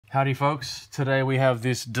Howdy folks, today we have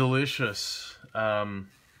this delicious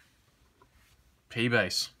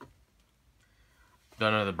P-Base.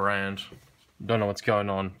 Don't know the brand, don't know what's going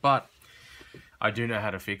on, but I do know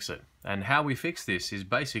how to fix it. And how we fix this is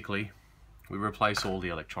basically we replace all the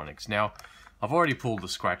electronics. Now, I've already pulled the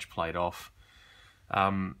scratch plate off.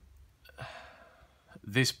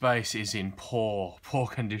 This base is in poor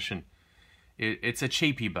condition. It's a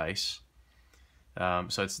cheapy base,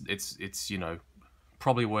 so it's you know,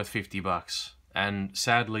 probably worth 50 bucks, and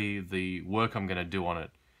sadly the work I'm going to do on it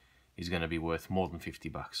is going to be worth more than 50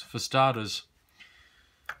 bucks. For starters,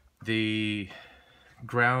 the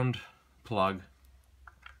ground plug,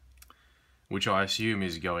 which I assume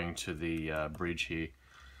is going to the bridge here,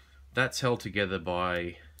 that's held together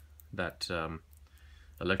by that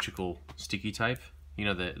electrical sticky tape, you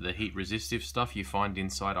know, the heat resistive stuff you find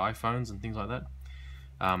inside iPhones and things like that.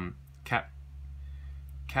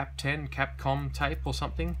 Capcom tape or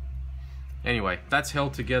something. Anyway, that's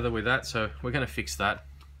held together with that, so we're going to fix that.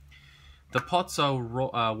 The pots are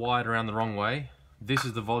wired around the wrong way. This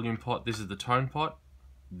is the volume pot, this is the tone pot.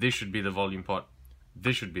 This should be the volume pot,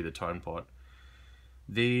 this should be the tone pot.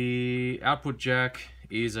 The output jack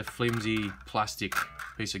is a flimsy plastic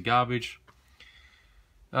piece of garbage.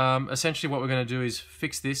 Essentially what we're going to do is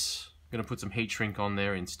fix this. I'm going to put some heat shrink on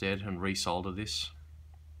there instead and resolder this.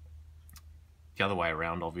 The other way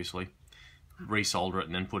around, obviously. Resolder it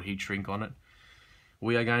and then put heat shrink on it.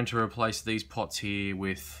 We are going to replace these pots here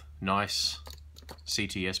with nice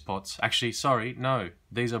CTS pots. Actually, sorry, no,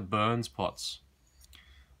 these are Burns pots.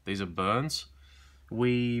 These are Burns.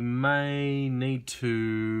 We may need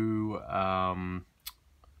to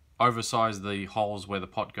oversize the holes where the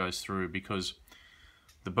pot goes through, because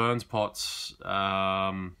the Burns pots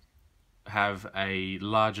have a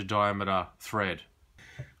larger diameter thread.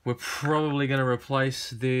 We're probably going to replace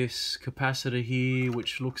this capacitor here,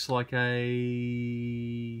 which looks like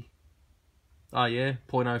a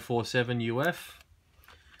 0.047 UF.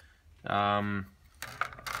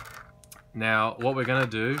 Now what we're going to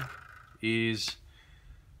do is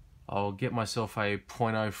I'll get myself a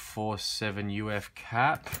 0.047 UF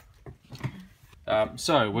cap.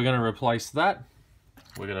 So we're going to replace that.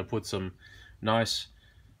 We're going to put some nice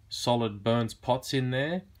solid Burns pots in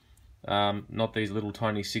there. Not these little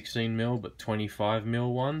tiny 16mm, but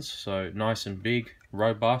 25mm ones. So nice and big,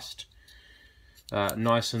 robust,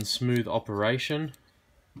 nice and smooth operation.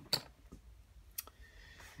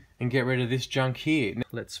 And get rid of this junk here. Now,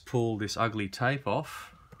 let's pull this ugly tape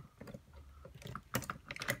off.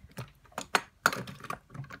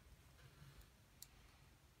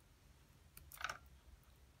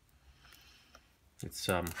 It's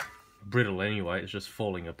brittle anyway, it's just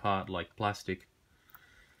falling apart like plastic.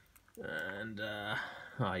 And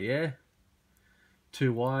oh yeah,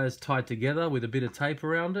 two wires tied together with a bit of tape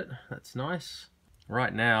around it. That's nice.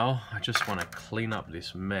 Right now I just want to clean up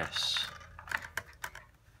this mess.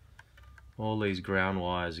 All these ground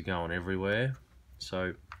wires are going everywhere,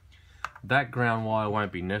 so that ground wire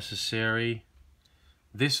won't be necessary.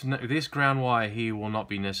 This ground wire here will not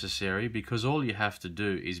be necessary, because all you have to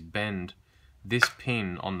do is bend this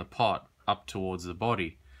pin on the pot up towards the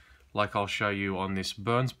body, like I'll show you on this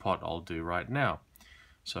Burns pot I'll do right now.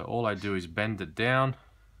 So all I do is bend it down,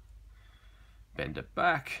 bend it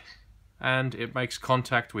back, and it makes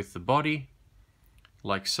contact with the body,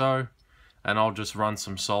 like so, and I'll just run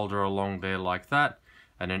some solder along there like that,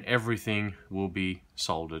 and then everything will be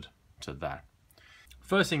soldered to that.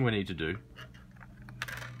 First thing we need to do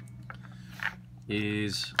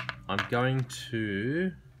is I'm going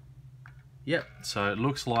to... Yep, so it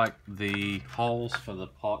looks like the holes for the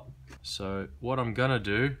pot. So what I'm gonna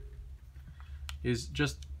do is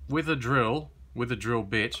just with a drill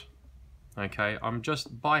bit, okay, I'm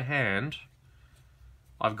just by hand,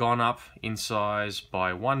 I've gone up in size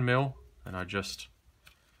by 1mm, and I just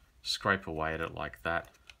scrape away at it like that,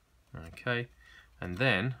 okay, and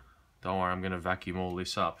then, don't worry, I'm gonna vacuum all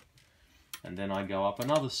this up, and then I go up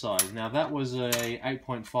another size. Now that was a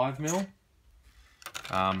 8.5mm.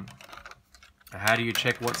 How do you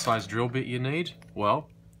check what size drill bit you need? Well,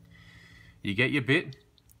 you get your bit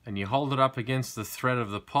and you hold it up against the thread of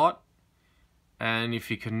the pot, and if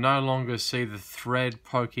you can no longer see the thread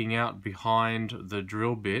poking out behind the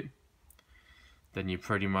drill bit, then you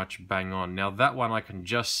pretty much bang on. Now that one I can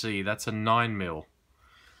just see, that's a 9mm.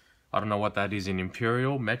 I don't know what that is in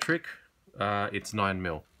imperial metric. It's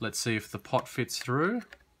 9mm. Let's see if the pot fits through.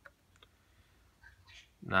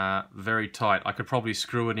 Nah, very tight. I could probably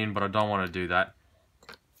screw it in, but I don't want to do that.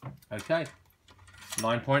 Okay,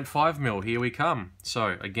 9.5mm, here we come.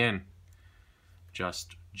 So again,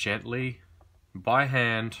 just gently by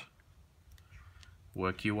hand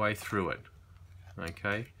work your way through it.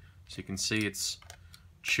 Okay, so you can see it's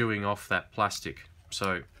chewing off that plastic.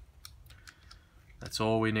 So that's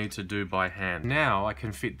all we need to do by hand. Now I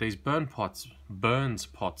can fit these Burns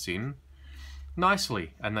pots in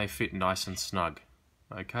nicely, and they fit nice and snug.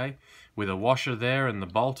 Okay, with a washer there and the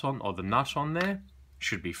bolt on, or the nut on there,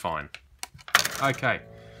 should be fine. Okay,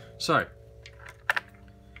 so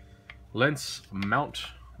let's mount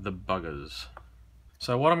the buggers.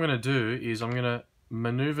 So what I'm going to do is I'm going to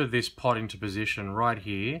maneuver this pot into position right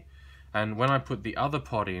here, and when I put the other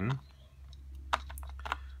pot in,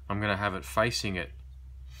 I'm going to have it facing it.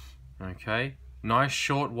 Okay, nice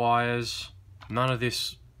short wires, none of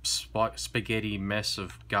this spaghetti mess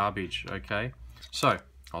of garbage. Okay, so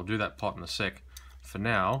I'll do that pot in a sec. For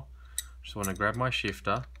now, just want to grab my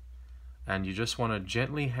shifter, and you just want to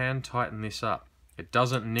gently hand tighten this up. It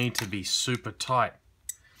doesn't need to be super tight.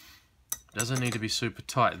 It doesn't need to be super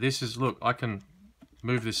tight. This is, look, I can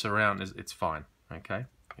move this around, it's fine. Okay,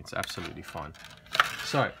 it's absolutely fine.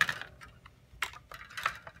 So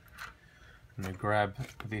I'm going to grab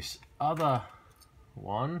this other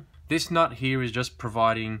one. This nut here is just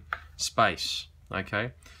providing space,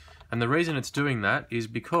 okay? And the reason it's doing that is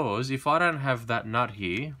because if I don't have that nut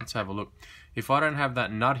here, let's have a look. If I don't have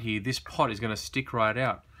that nut here, this pot is going to stick right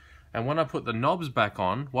out. And when I put the knobs back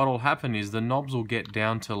on, what will happen is the knobs will get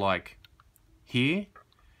down to like here,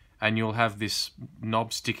 and you'll have this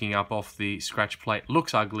knob sticking up off the scratch plate.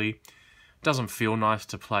 Looks ugly. Doesn't feel nice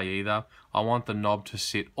to play either. I want the knob to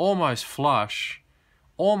sit almost flush,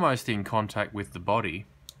 almost in contact with the body,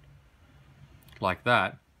 like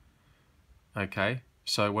that. Okay,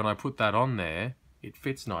 so when I put that on there, it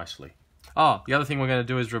fits nicely. Oh, the other thing we're going to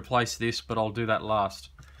do is replace this, but I'll do that last.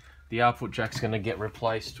 The output jack's going to get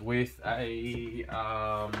replaced with a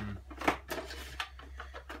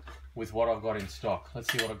with what I've got in stock. Let's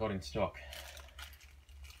see what I've got in stock.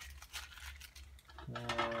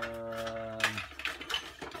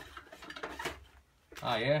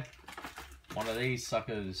 Oh yeah, one of these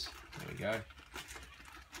suckers. There we go.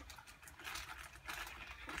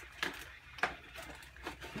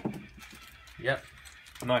 Yep,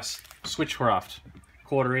 nice Switchcraft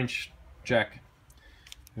 1/4 inch jack.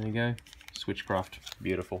 There you go, Switchcraft,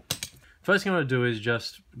 beautiful. First thing I'm going to do is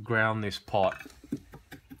just ground this pot. So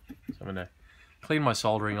I'm going to clean my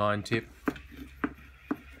soldering iron tip. I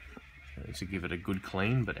need to give it a good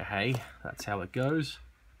clean, but hey, that's how it goes.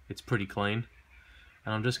 It's pretty clean.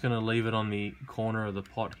 And I'm just going to leave it on the corner of the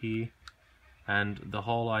pot here, and the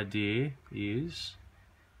whole idea is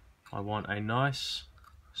I want a nice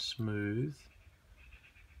smooth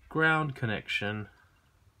ground connection,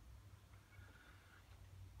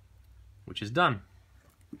 which is done.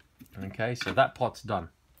 Okay, so that pot's done.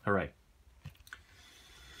 Hooray.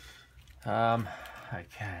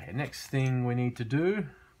 Okay, next thing we need to do,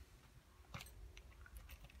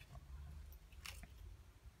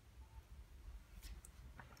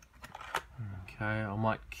 I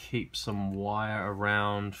might keep some wire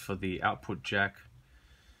around for the output jack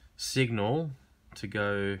signal to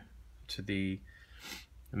go to the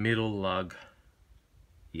middle lug.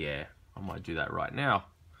 Yeah, I might do that right now.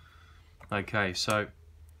 Okay, so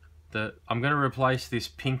I'm going to replace this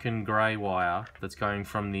pink and grey wire that's going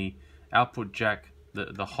from the output jack,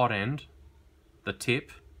 the hot end, the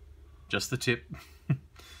tip, just the tip,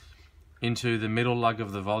 into the middle lug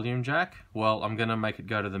of the volume jack. Well, I'm going to make it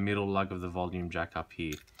go to the middle lug of the volume jack up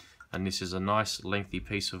here. And this is a nice lengthy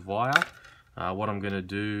piece of wire. What I'm going to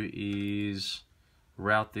do is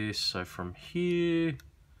route this, so from here.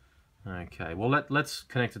 Okay, well let's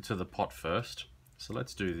connect it to the pot first. So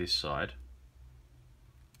let's do this side.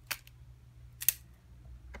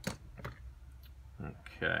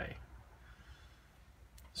 Okay.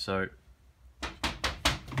 So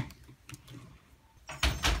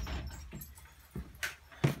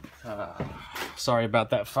sorry about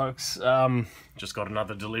that, folks. Just got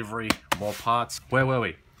another delivery, more parts. Where were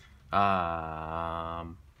we? We're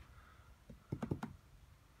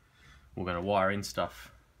going to wire in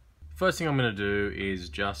stuff. First thing I'm going to do is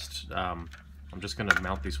just, I'm just going to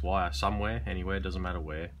mount this wire somewhere, anywhere, doesn't matter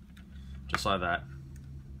where. Just like that.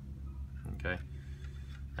 Okay.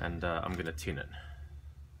 And I'm going to tin it.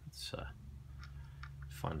 Let's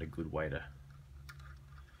find a good way to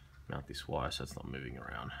mount this wire so it's not moving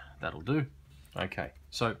around. That'll do. Okay,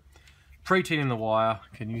 so pre-tinning the wire.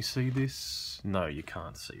 Can you see this? No, you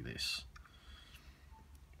can't see this.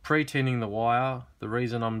 Pre-tinning the wire, the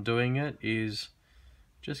reason I'm doing it is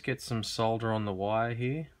just get some solder on the wire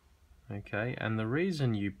here. Okay, and the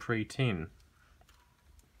reason you pre-tin,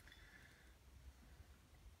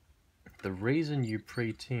 so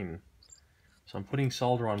I'm putting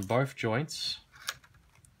solder on both joints.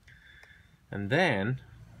 And then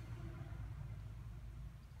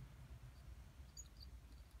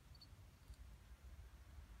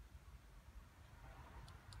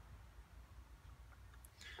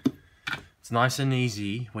it's nice and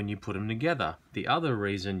easy when you put them together. The other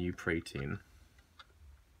reason you pre-tin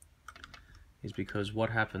is because what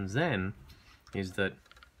happens then is that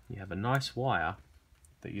you have a nice wire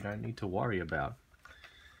that you don't need to worry about,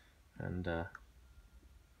 and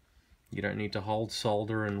you don't need to hold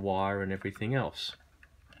solder and wire and everything else.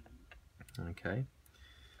 Okay,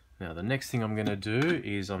 now the next thing I'm going to do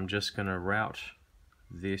is I'm just going to route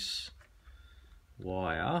this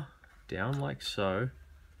wire down like so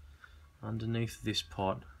underneath this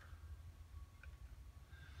pot,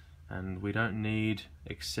 and we don't need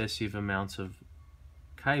excessive amounts of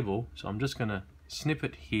cable, so I'm just going to snip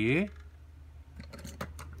it here,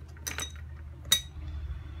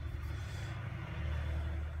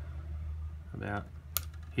 about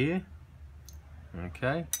here.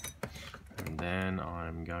 Okay, and then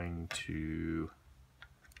I'm going to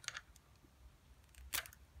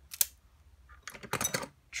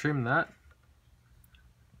trim that.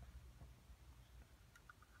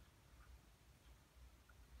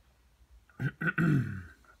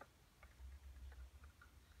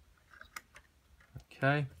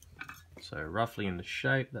 Okay, so roughly in the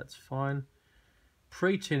shape, that's fine.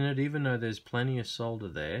 Pre-tin it, even though there's plenty of solder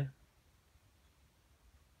there.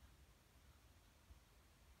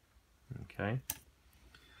 Okay,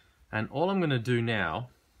 and all I'm going to do now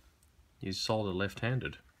is solder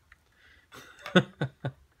left-handed.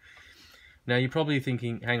 Now you're probably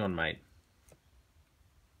thinking, hang on mate,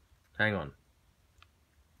 hang on.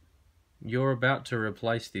 You're about to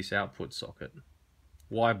replace this output socket.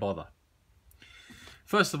 Why bother?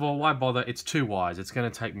 First of all, why bother? It's 2 wires. It's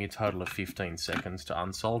going to take me a total of 15 seconds to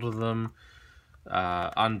unsolder them,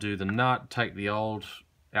 undo the nut, take the old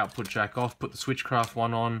output jack off, put the Switchcraft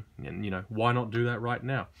one on, and you know, why not do that right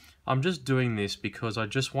now? I'm just doing this because I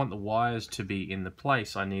just want the wires to be in the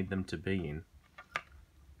place I need them to be in.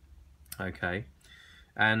 Okay,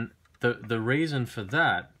 and the reason for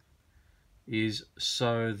that is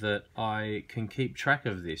so that I can keep track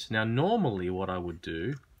of this. Now normally what I would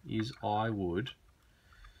do is I would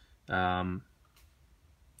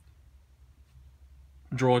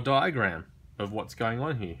draw a diagram of what's going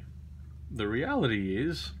on here. The reality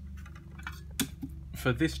is,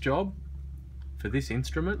 for this job, for this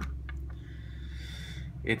instrument,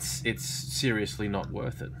 it's seriously not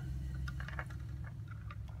worth it.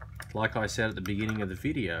 Like I said at the beginning of the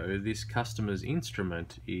video, this customer's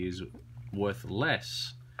instrument is worth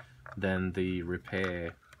less than the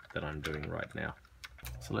repair that I'm doing right now.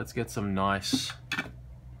 So let's get some nice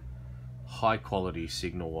high quality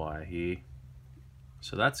signal wire here.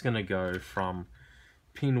 So that's going to go from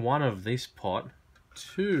pin 1 of this pot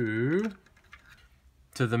to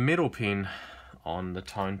the middle pin on the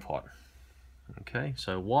tone pot. Okay,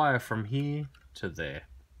 so wire from here to there.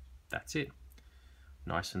 That's it.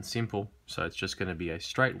 Nice and simple. So it's just going to be a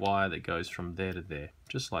straight wire that goes from there to there,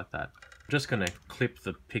 just like that. I'm just going to clip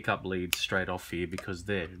the pickup leads straight off here because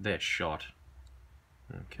they're shot.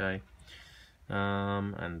 Okay,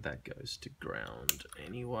 and that goes to ground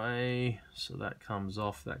anyway. So that comes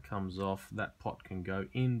off, that comes off. That pot can go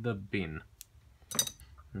in the bin.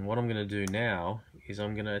 And what I'm going to do now is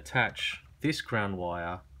I'm going to attach this ground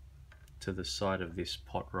wire to the side of this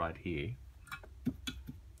pot right here.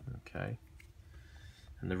 Okay.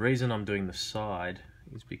 And the reason I'm doing the side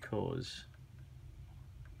is because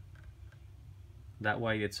that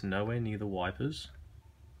way it's nowhere near the wipers.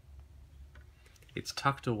 It's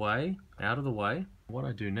tucked away, out of the way. What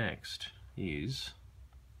I do next is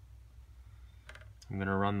I'm going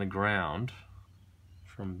to run the ground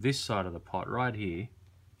from this side of the pot right here.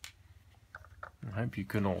 I hope you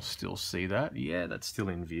can all still see that. Yeah, that's still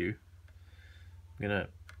in view. I'm going to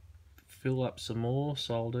fill up some more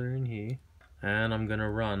solder in here. And I'm going to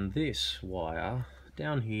run this wire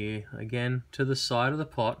down here, again, to the side of the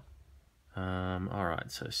pot.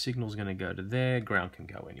 Alright, so signal's going to go to there, ground can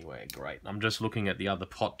go anywhere, great. I'm just looking at the other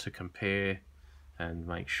pot to compare and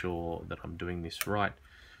make sure that I'm doing this right.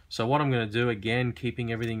 So what I'm going to do, again,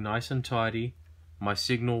 keeping everything nice and tidy, my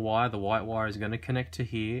signal wire, the white wire, is going to connect to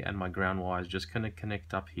here, and my ground wire is just going to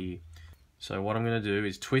connect up here. So what I'm going to do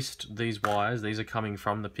is twist these wires. These are coming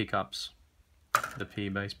from the pickups, the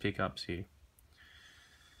P-base pickups here.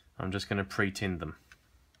 I'm just going to pre-tin them.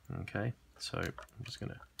 Okay, so I'm just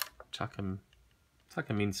going to tuck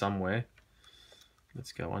them in somewhere.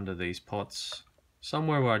 Let's go under these pots,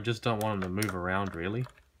 somewhere where I just don't want them to move around really.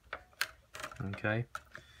 Okay.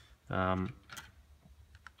 All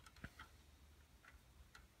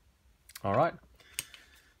right.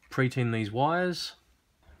 pre-tin these wires.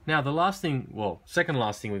 Now the last thing, well, second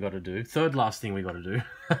last thing we got to do, third last thing we got to do.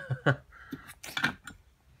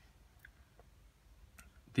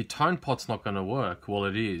 The tone pot's not going to work. Well,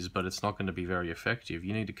 it is, but it's not going to be very effective.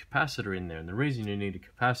 You need a capacitor in there, and the reason you need a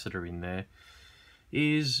capacitor in there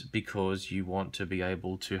is because you want to be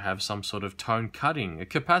able to have some sort of tone cutting. A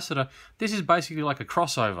capacitor, this is basically like a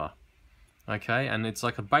crossover, okay? And it's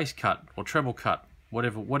like a bass cut or treble cut,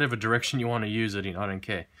 whatever direction you want to use it in, I don't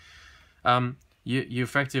care. You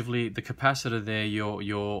effectively, the capacitor there,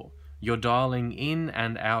 you're dialing in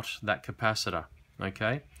and out that capacitor,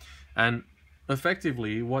 okay? And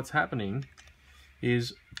effectively what's happening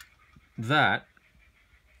is that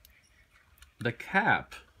the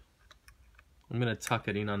cap, I'm going to tuck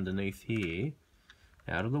it in underneath here,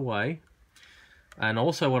 out of the way, and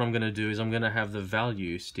also what I'm going to do is I'm going to have the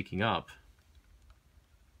value sticking up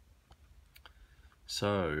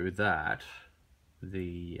so that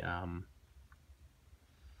the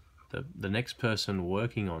next person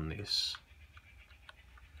working on this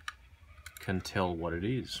can tell what it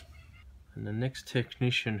is. And the next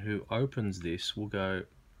technician who opens this will go,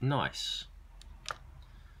 nice,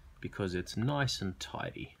 because it's nice and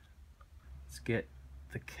tidy. Let's get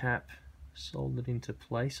the cap soldered into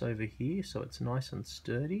place over here so it's nice and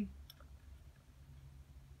sturdy.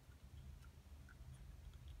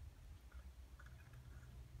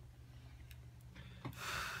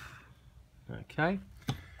 Okay.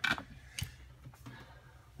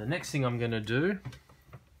 The next thing I'm going to do,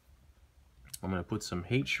 I'm going to put some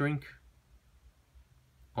heat shrink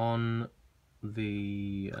on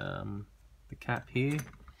the cap here,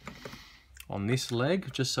 on this leg,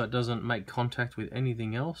 just so it doesn't make contact with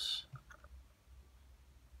anything else.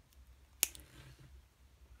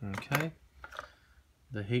 Okay.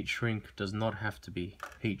 The heat shrink does not have to be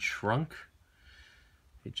heat shrunk.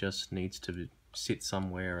 It just needs to sit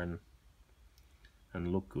somewhere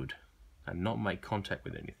and look good and not make contact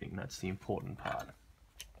with anything. That's the important part.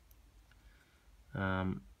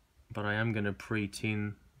 But I am going to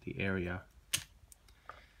pre-tin the area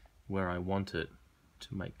where I want it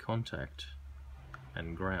to make contact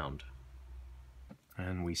and ground.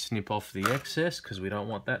 And we snip off the excess because we don't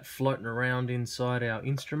want that floating around inside our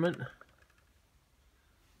instrument.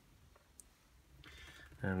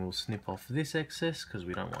 And we'll snip off this excess because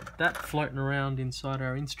we don't want that floating around inside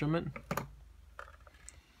our instrument.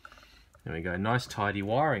 There we go, nice tidy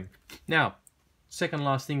wiring. Now, second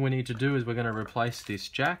last thing we need to do is we're going to replace this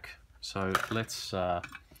jack. So let's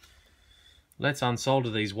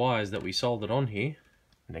unsolder these wires that we soldered on here.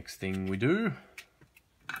 Next thing we do,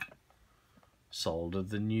 solder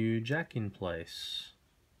the new jack in place.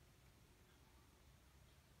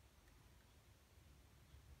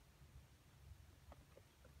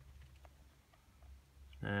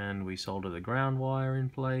 And we solder the ground wire in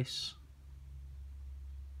place.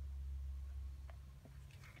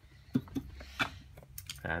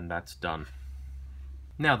 And that's done.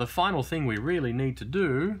 Now the final thing we really need to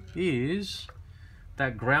do is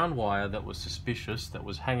that ground wire that was suspicious, that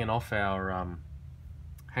was hanging off our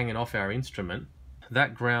instrument.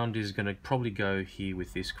 That ground is going to probably go here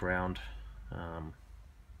with this ground.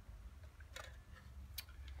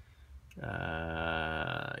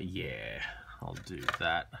 Yeah, I'll do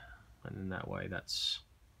that, and in that way that's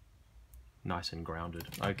nice and grounded.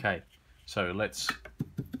 Okay, so let's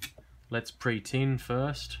pre-tin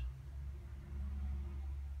first.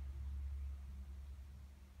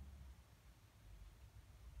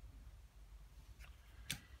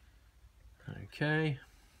 Okay.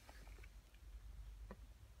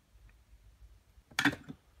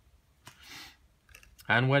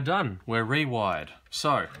 And we're done. We're rewired.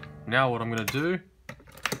 So now what I'm going to do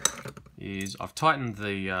is I've tightened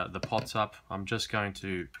the pots up. I'm just going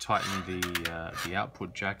to tighten the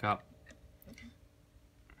output jack up.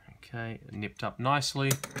 Okay, nipped up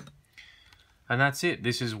nicely. And that's it.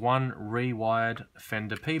 This is one rewired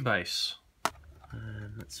Fender P-Bass.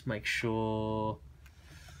 Let's make sure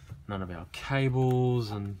none of our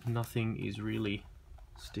cables and nothing is really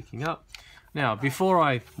sticking up. Now, before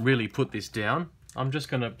I really put this down, I'm just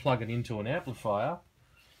going to plug it into an amplifier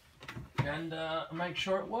and make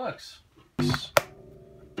sure it works.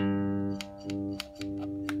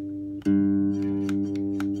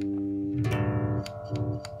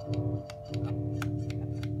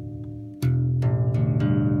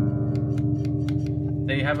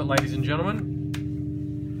 There you have it, ladies and gentlemen.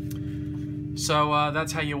 So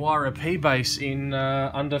that's how you wire a P-Bass in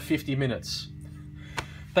under 50 minutes.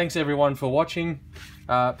 Thanks everyone for watching.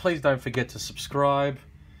 Please don't forget to subscribe.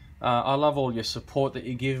 I love all your support that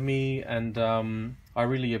you give me, and I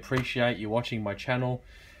really appreciate you watching my channel.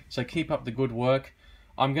 So keep up the good work.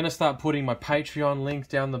 I'm going to start putting my Patreon link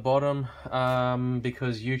down the bottom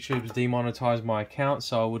because YouTube's demonetized my account,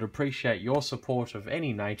 so I would appreciate your support of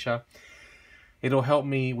any nature. It'll help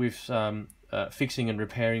me with fixing and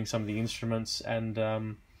repairing some of the instruments,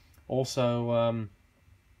 and also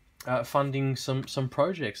funding some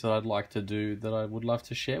projects that I'd like to do, that I would love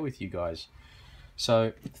to share with you guys.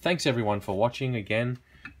 So thanks everyone for watching again.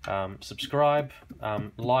 Subscribe,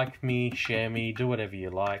 like me, share me, do whatever you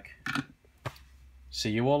like.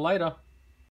 See you all later.